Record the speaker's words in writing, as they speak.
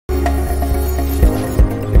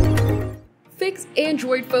Fix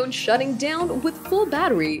Android phone shutting down with full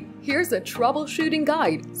battery. Here's a troubleshooting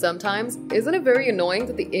guide. Sometimes, isn't it very annoying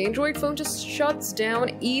that the Android phone just shuts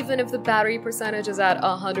down even if the battery percentage is at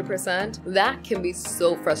 100%? That can be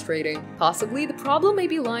so frustrating. Possibly, the problem may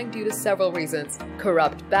be lying due to several reasons: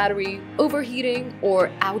 corrupt battery, overheating,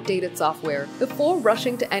 or outdated software. Before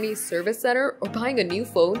rushing to any service center or buying a new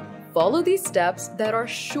phone, follow these steps that are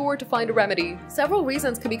sure to find a remedy. Several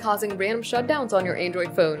reasons can be causing random shutdowns on your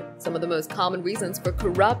Android phone. Some of the most common reasons for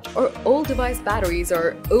corrupt or old device batteries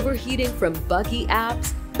are overheating from buggy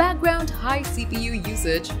apps, background high CPU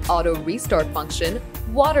usage, auto restart function,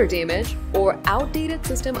 water damage, or outdated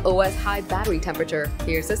system OS high battery temperature.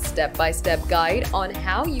 Here's a step-by-step guide on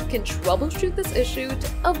how you can troubleshoot this issue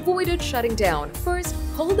to avoid it shutting down. First,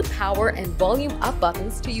 hold the power and volume up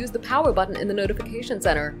buttons to use the power button in the notification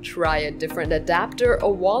center. Try a different adapter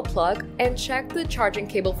or wall plug and check the charging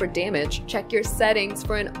cable for damage. Check your settings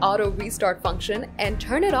for an auto restart function and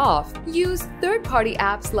turn it off. Use third-party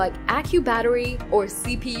apps like AccuBattery or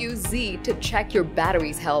CPU-Z to check your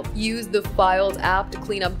battery's health. Use the Files app to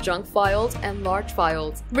clean up junk files and large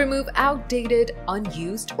files. Remove outdated,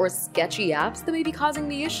 unused, or sketchy apps that may be causing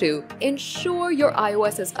the issue. Ensure your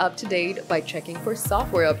iOS is up to date by checking for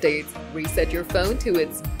software updates. Reset your phone to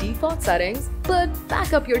its default settings, but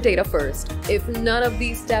back up your data first. If none of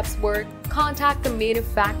these steps work, contact the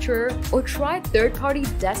manufacturer or try third-party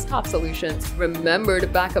desktop solutions. Remember to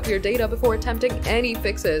back up your data before attempting any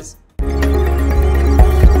fixes.